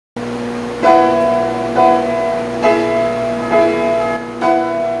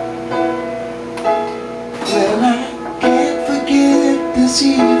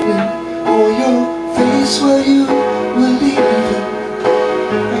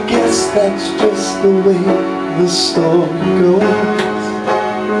guess that's just the way the story goes.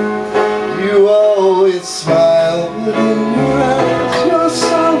 You always smile, but in your eyes your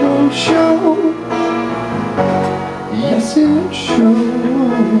sorrow shows. Yes, it shows.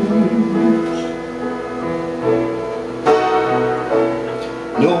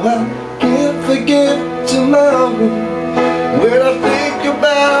 No, I can't forget tomorrow. When I think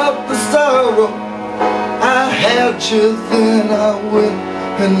about the sorrow I had you, then I went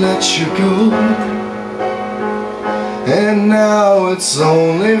and let you go. And now it's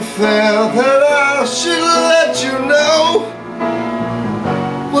only fair that I should let you know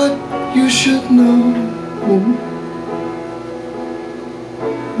what you should know.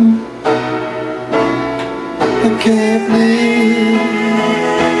 I can't live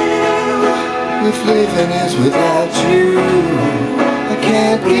if living is without you. I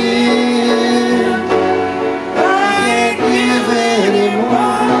can't live, I can't live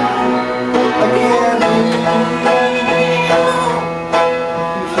anymore. I can't live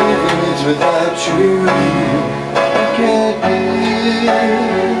if living is without you. I can't live,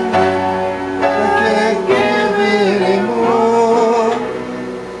 I can't live anymore.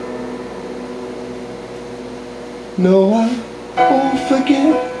 No, I won't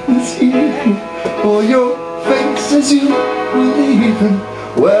forget this evening or your face as you were leaving.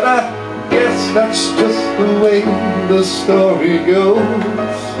 Well, I guess that's just the way the story goes.